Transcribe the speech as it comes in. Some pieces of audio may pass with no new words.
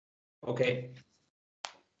Okay.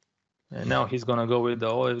 And now he's gonna go with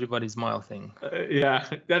the everybody smile thing. Yeah,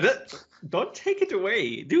 don't take it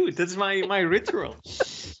away, dude. That's my ritual.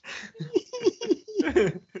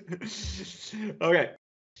 Okay,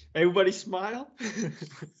 everybody smile,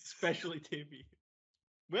 especially Timmy.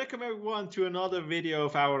 Welcome everyone to another video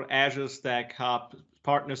of our Azure Stack Hub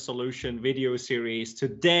Partner Solution video series.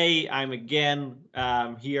 Today I'm again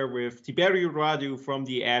here with Tiberiu Radu from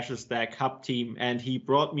the Azure Stack Hub team, and he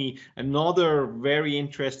brought me another very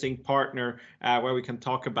interesting partner where we can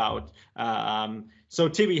talk about. So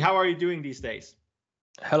Tibi, how are you doing these days?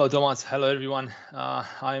 Hello Thomas, hello everyone.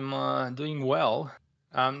 I'm doing well.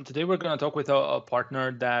 Today we're going to talk with a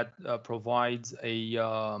partner that provides a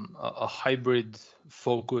hybrid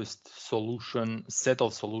focused set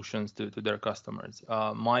of solutions to their customers.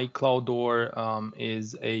 MyCloudDoor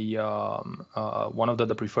is one of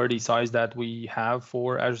the preferred SIs that we have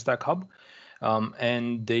for Azure Stack Hub.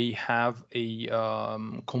 And they have a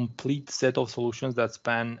complete set of solutions that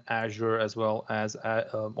span Azure as well as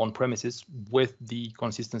on-premises with the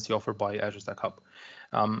consistency offered by Azure Stack Hub.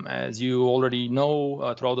 As you already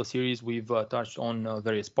know, throughout the series, we've touched on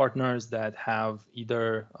various partners that have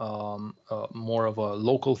either more of a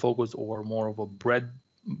local focus or more of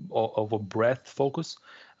a breadth focus,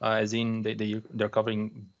 as in they're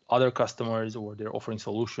covering other customers or they're offering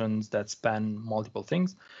solutions that span multiple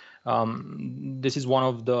things. This is one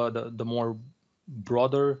of the more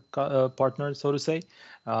broader partners, so to say,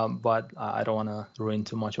 but I don't want to ruin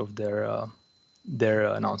too much of their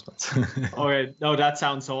announcements. All right, no, that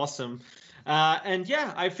sounds awesome. And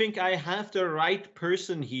yeah, I think I have the right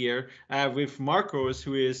person here with Marcos,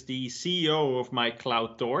 who is the CEO of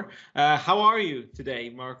MyCloudDoor. How are you today,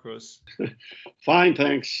 Marcos? Fine,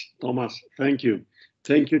 thanks, Thomas. Thank you.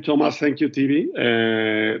 Thank you, Thomas. Thank you,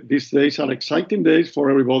 TV. These days are exciting days for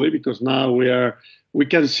everybody because now we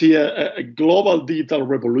can see a global digital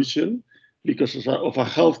revolution because of a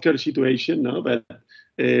healthcare situation. Now that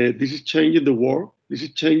this is changing the world. This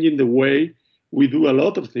is changing the way we do a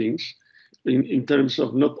lot of things in terms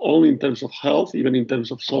of not only in terms of health, even in terms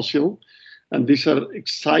of social. And these are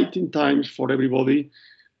exciting times for everybody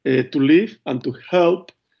to live and to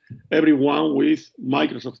help everyone with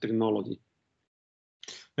Microsoft technology.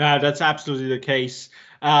 Yeah, that's absolutely the case.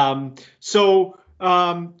 Can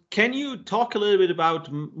you talk a little bit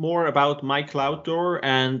more about MyCloudDoor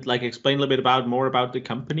and explain a little bit more about the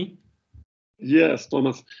company? Yes,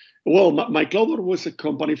 Thomas. Well, MyCloudDoor was a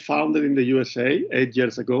company founded in the USA 8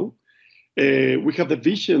 years ago. We have the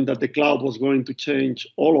vision that the cloud was going to change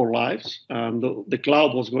all our lives, and the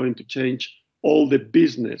cloud was going to change all the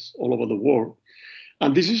business all over the world.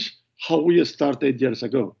 And this is how we started 8 years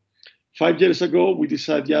ago. 5 years ago, we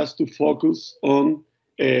decided just to focus on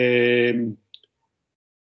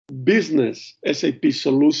business SAP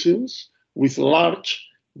solutions with large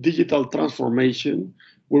digital transformation,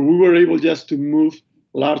 where we were able just to move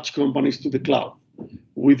large companies to the cloud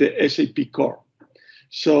with the SAP core.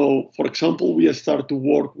 So, for example, we started to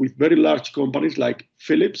work with very large companies like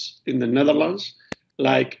Philips in the Netherlands,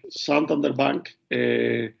 like Santander Bank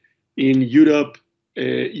in Europe,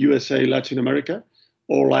 USA, Latin America,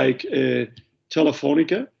 or like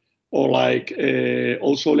Telefonica, or like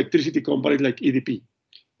also electricity companies like EDP.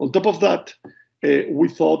 On top of that, we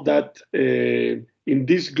thought that in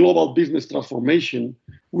this global business transformation,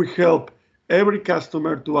 we help every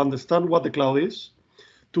customer to understand what the cloud is,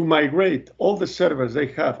 to migrate all the servers they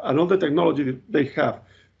have and all the technology that they have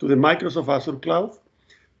to the Microsoft Azure cloud,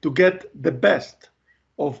 to get the best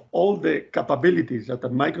of all the capabilities that the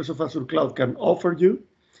Microsoft Azure cloud can offer you.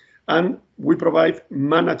 And we provide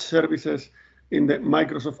managed services in the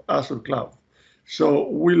Microsoft Azure cloud. So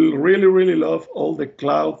we really, really love all the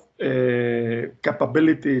cloud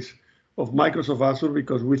capabilities of Microsoft Azure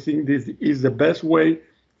because we think this is the best way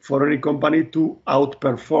for any company to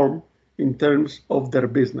outperform in terms of their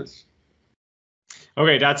business.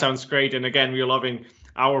 Okay, that sounds great. And again, we're loving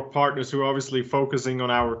our partners who are obviously focusing on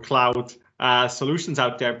our cloud solutions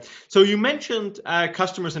out there. So you mentioned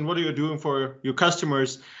customers and what are you doing for your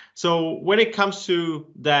customers? So when it comes to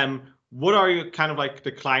them, what are you kind of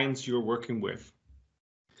the clients you're working with?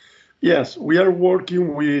 Yes, we are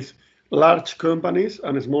working with large companies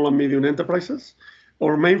and small and medium enterprises.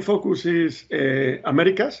 Our main focus is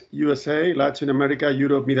Americas, USA, Latin America,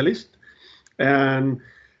 Europe, Middle East. And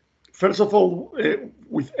first of all,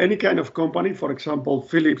 with any kind of company, for example,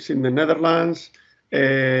 Philips in the Netherlands,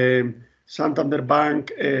 Santander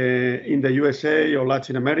Bank in the USA or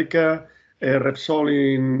Latin America, Repsol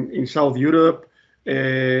in South Europe,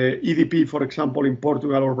 EDP, for example, in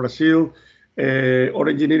Portugal or Brazil, or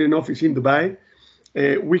engineering office in Dubai.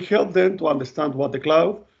 We help them to understand what the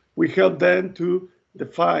cloud, We help them to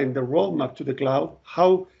define the roadmap to the cloud,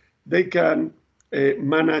 how they can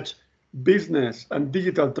manage business and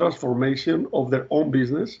digital transformation of their own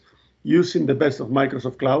business using the best of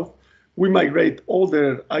Microsoft Cloud. We migrate all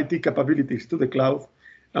their IT capabilities to the cloud,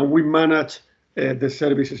 and we manage the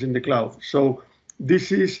services in the cloud. So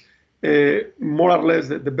this is more or less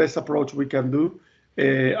the best approach we can do,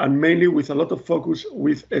 and mainly with a lot of focus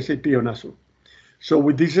with SAP on Azure. So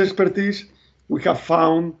with this expertise, we have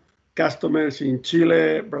found customers in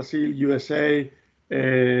Chile, Brazil, USA,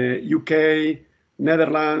 UK,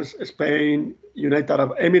 Netherlands, Spain, United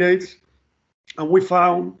Arab Emirates, and we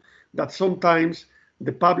found that sometimes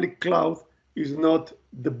the public cloud is not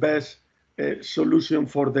the best solution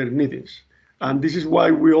for their needs. And this is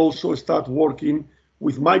why we also start working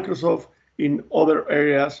with Microsoft in other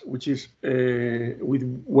areas, which is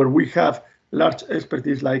where we have large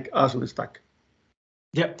expertise like Azure Stack.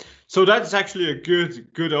 Yeah, so that's actually a good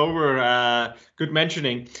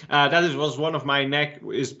mentioning. That was one of my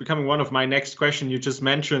becoming one of my next question. You just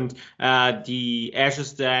mentioned the Azure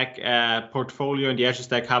Stack portfolio and the Azure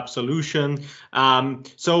Stack Hub solution.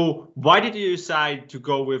 So why did you decide to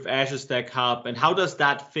go with Azure Stack Hub, and how does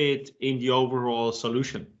that fit in the overall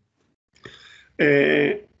solution?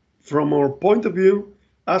 From our point of view,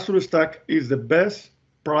 Azure Stack is the best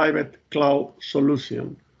private cloud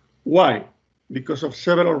solution. Why? Because of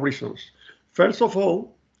several reasons. First of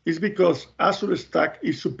all, is because Azure Stack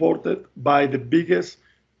is supported by the biggest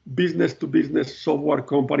business-to-business software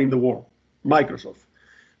company in the world, Microsoft.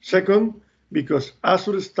 Second, because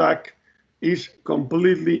Azure Stack is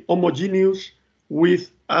completely homogeneous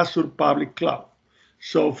with Azure Public Cloud.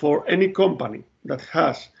 So for any company that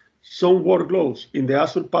has some workloads in the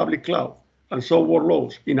Azure Public Cloud and some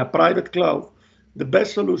workloads in a private cloud, the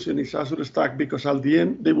best solution is Azure Stack, because at the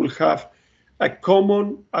end, they will have a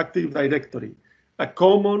common Active Directory, a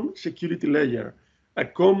common security layer, a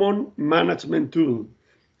common management tool.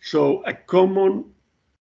 So a common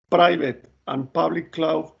private and public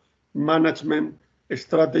cloud management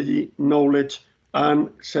strategy, knowledge,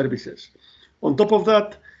 and services. On top of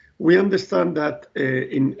that, we understand that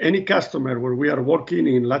in any customer where we are working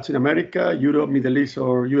in Latin America, Europe, Middle East,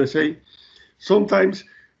 or USA, sometimes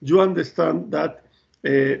you understand that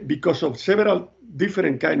because of several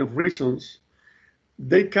different kind of reasons,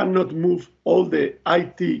 they cannot move all the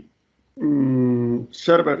IT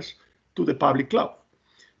servers to the public cloud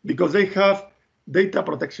because they have data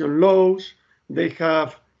protection laws, they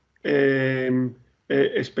have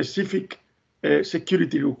specific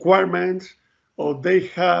security requirements, or they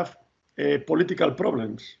have political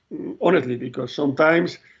problems, honestly, because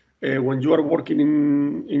sometimes when you are working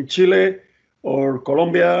in Chile or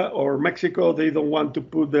Colombia or Mexico, they don't want to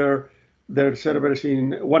put their servers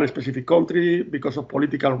in one specific country because of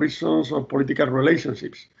political reasons or political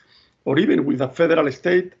relationships, or even with a federal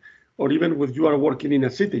state, or even when you are working in a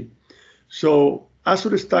city. So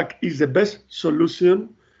Azure Stack is the best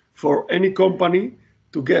solution for any company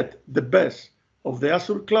to get the best of the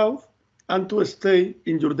Azure cloud and to stay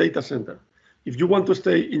in your data center. If you want to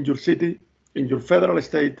stay in your city, in your federal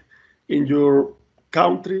state, in your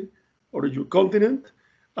country, or your continent,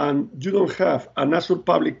 and you don't have an Azure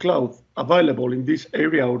public cloud available in this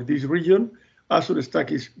area or this region, Azure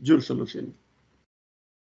Stack is your solution.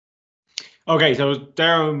 Okay, so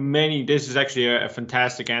there are many, this is actually a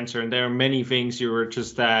fantastic answer, and there are many things you were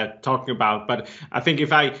just talking about. But I think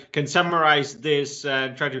if I can summarize this,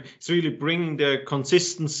 it's really bringing the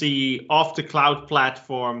consistency of the cloud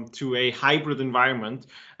platform to a hybrid environment.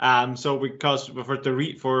 So because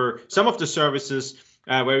for some of the services,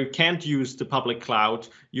 where you can't use the public cloud,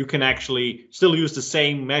 you can actually still use the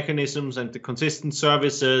same mechanisms and the consistent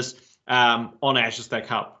services on Azure Stack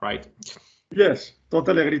Hub, right? Yes,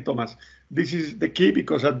 totally agree, Thomas. This is the key,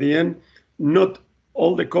 because at the end, not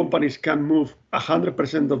all the companies can move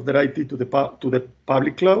 100% of their IT to the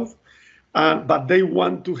public cloud, but they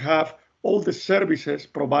want to have all the services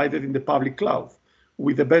provided in the public cloud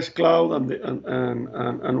with the best cloud and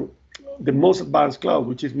the most advanced cloud,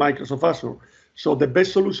 which is Microsoft Azure. So the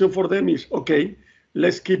best solution for them is, okay,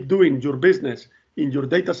 let's keep doing your business in your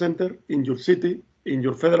data center, in your city, in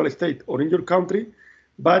your federal state, or in your country,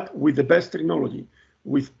 but with the best technology,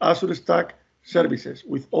 with Azure Stack services,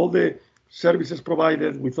 with all the services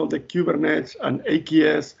provided, with all the Kubernetes and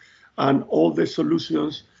AKS and all the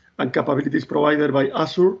solutions and capabilities provided by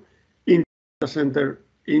Azure in the data center,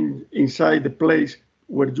 inside the place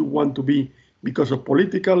where you want to be, because of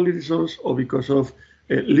political reasons or because of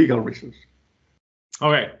legal reasons.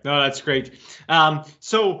 Okay, no, that's great.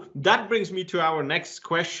 So that brings me to our next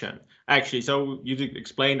question. Actually, so you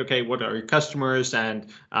explained, okay, what are your customers and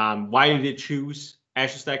why did they choose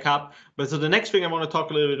Azure Stack Hub. But so the next thing I want to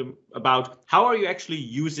talk a little bit about, how are you actually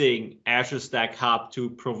using Azure Stack Hub to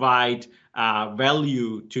provide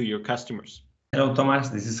value to your customers? Hello, Thomas.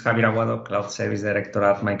 This is Javier Aguado, Cloud Service Director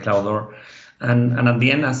at MyCloudDoor. And at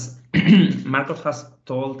the end, as Marcos has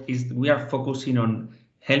told, is we are focusing on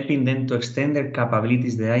helping them to extend their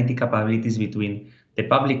capabilities, the IT capabilities between the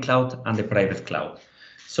public cloud and the private cloud.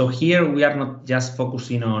 So here we are not just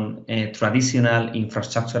focusing on traditional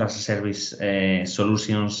infrastructure as a service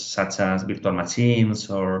solutions such as virtual machines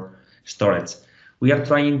or storage. We are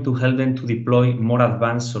trying to help them to deploy more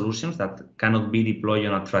advanced solutions that cannot be deployed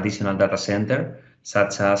on a traditional data center,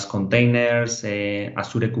 such as containers,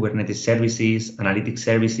 Azure Kubernetes services, analytics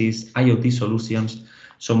services, IoT solutions.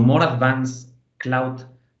 So more advanced cloud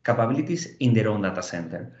capabilities in their own data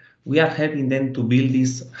center. We are helping them to build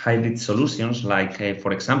these hybrid solutions. Like,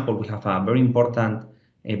 for example, we have a very important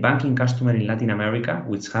banking customer in Latin America,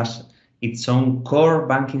 which has its own core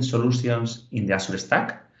banking solutions in the Azure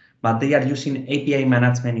Stack, but they are using API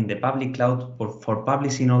management in the public cloud for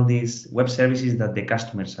publishing all these web services that the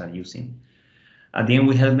customers are using. At the end,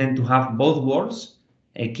 we help them to have both worlds,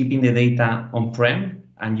 keeping the data on-prem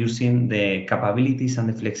and using the capabilities and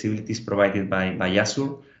the flexibilities provided by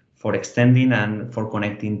Azure for extending and for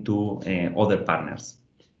connecting to other partners.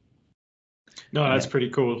 No, that's pretty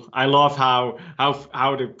cool. I love how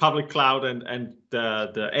the public cloud and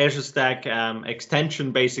the Azure Stack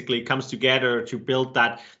extension basically comes together to build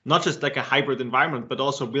that, not just like a hybrid environment, but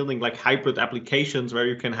also building like hybrid applications where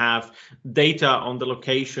you can have data on the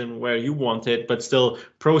location where you want it, but still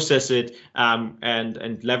process it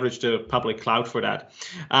and leverage the public cloud for that.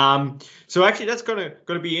 So actually, that's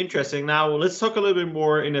gonna be interesting. Now let's talk a little bit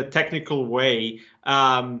more in a technical way.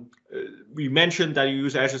 We mentioned that you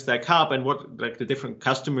use Azure Stack Hub and what like the different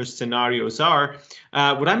customer scenarios are.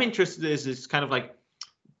 What I'm interested in is kind of like,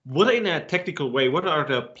 what in a technical way, what are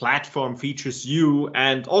the platform features you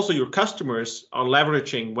and also your customers are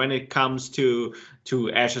leveraging when it comes to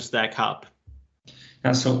Azure Stack Hub?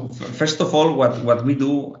 And so first of all, what we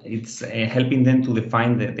do, it's helping them to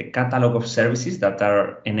define the catalog of services that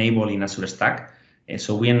are enabled in Azure Stack.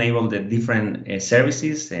 So we enable the different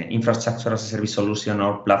services, infrastructure as a service solution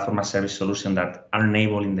or platform as a service solution that are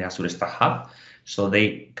enabled in the Azure Stack Hub, so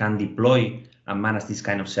they can deploy and manage these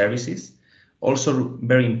kind of services. Also,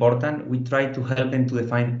 very important, we try to help them to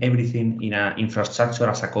define everything in an infrastructure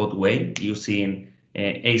as a code way using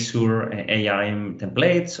Azure ARM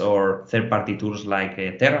templates or third-party tools like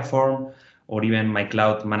Terraform or even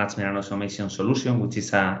MyCloud Management and Automation solution, which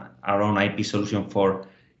is our own IP solution for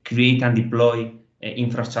create and deploy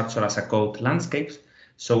infrastructure as a code landscapes.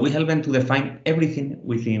 So we help them to define everything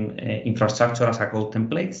within infrastructure as a code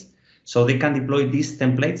templates. So they can deploy these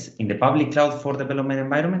templates in the public cloud for development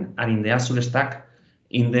environment and in the Azure Stack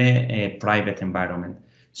in the private environment.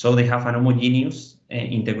 So they have an homogeneous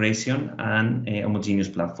integration and a homogeneous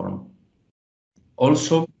platform.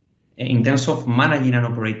 Also, in terms of managing and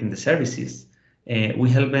operating the services,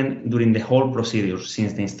 we help them during the whole procedure,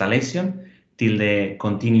 since the installation till the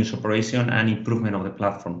continuous operation and improvement of the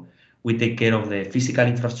platform. We take care of the physical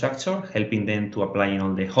infrastructure, helping them to apply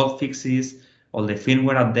all the hot fixes, all the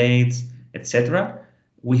firmware updates, etc.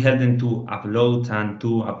 We help them to upload and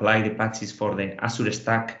to apply the patches for the Azure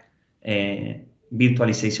Stack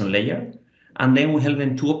virtualization layer. And then we help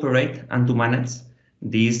them to operate and to manage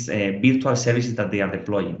these virtual services that they are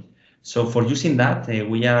deploying. So for using that,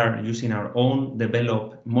 we are using our own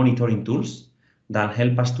developed monitoring tools that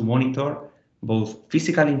help us to monitor both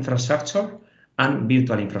physical infrastructure and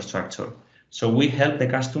virtual infrastructure. So we help the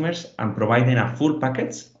customers and provide them a full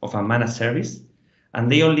package of a managed service,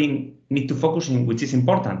 and they only need to focus on which is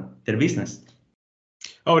important, their business.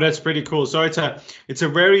 Oh, that's pretty cool. So it's a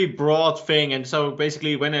very broad thing. And so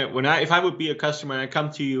basically if I would be a customer and I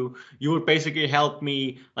come to you, you would basically help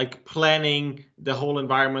me like planning the whole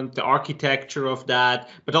environment, the architecture of that,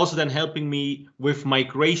 but also then helping me with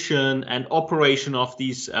migration and operation of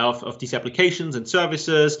these applications and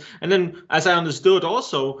services. And then, as I understood,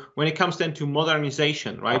 also when it comes then to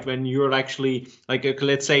modernization, right? When you're actually like,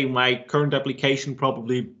 let's say my current application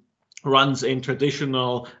probably runs in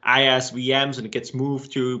traditional IaaS VMs and it gets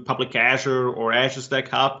moved to public Azure or Azure Stack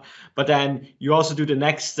Hub. But then you also do the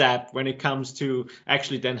next step when it comes to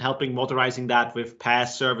actually then helping modernizing that with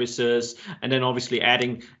PaaS services, and then obviously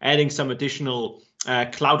adding some additional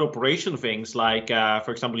cloud operation things like, for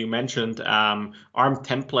example, you mentioned ARM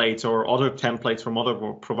templates or other templates from other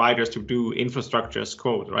providers to do infrastructure as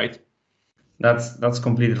code, right? That's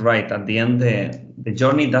completely right. At the end, the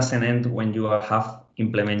journey doesn't end when you have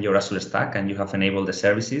implement your Azure Stack and you have enabled the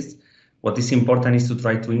services. What is important is to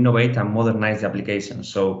try to innovate and modernize the application.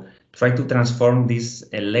 So try to transform this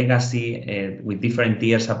legacy with different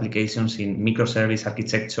tiers applications in microservice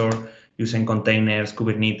architecture, using containers,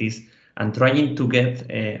 Kubernetes, and trying to get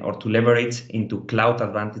or to leverage into cloud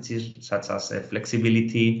advantages such as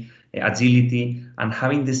flexibility, agility, and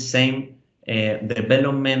having the same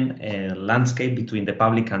development landscape between the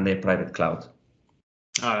public and the private cloud.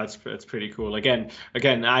 Oh, that's pretty cool. Again,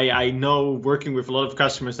 I know working with a lot of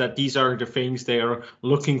customers that these are the things they are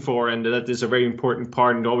looking for, and that is a very important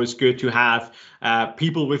part. And always good to have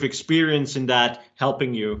people with experience in that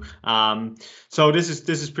helping you. So this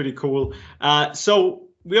is pretty cool. So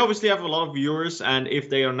we obviously have a lot of viewers, and if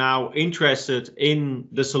they are now interested in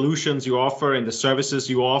the solutions you offer and the services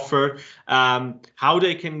you offer, how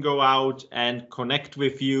they can go out and connect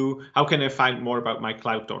with you, how can they find more about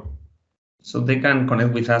MyCloudDoor? So they can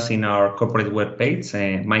connect with us in our corporate webpage,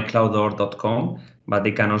 myclouddoor.com, but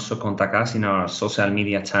they can also contact us in our social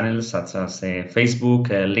media channels such as Facebook,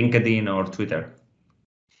 LinkedIn, or Twitter.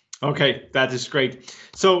 Okay, that is great.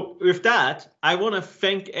 So with that, I want to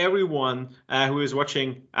thank everyone who is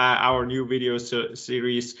watching our new video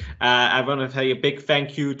series. I want to say a big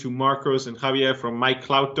thank you to Marcos and Javier from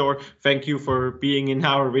MyCloudDoor. Thank you for being in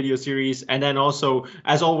our video series. And then also,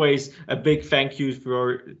 as always, a big thank you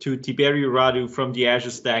to Tiberio Radu from the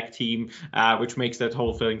Azure Stack team, which makes that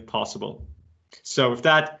whole thing possible. So with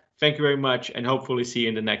that, thank you very much, and hopefully see you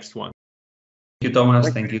in the next one. Thank you, Thomas.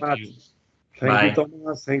 Thank you. Thank you,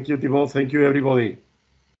 Thomas. Thank you, Thibaut. Thank you, everybody.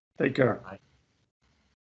 Take care. Bye.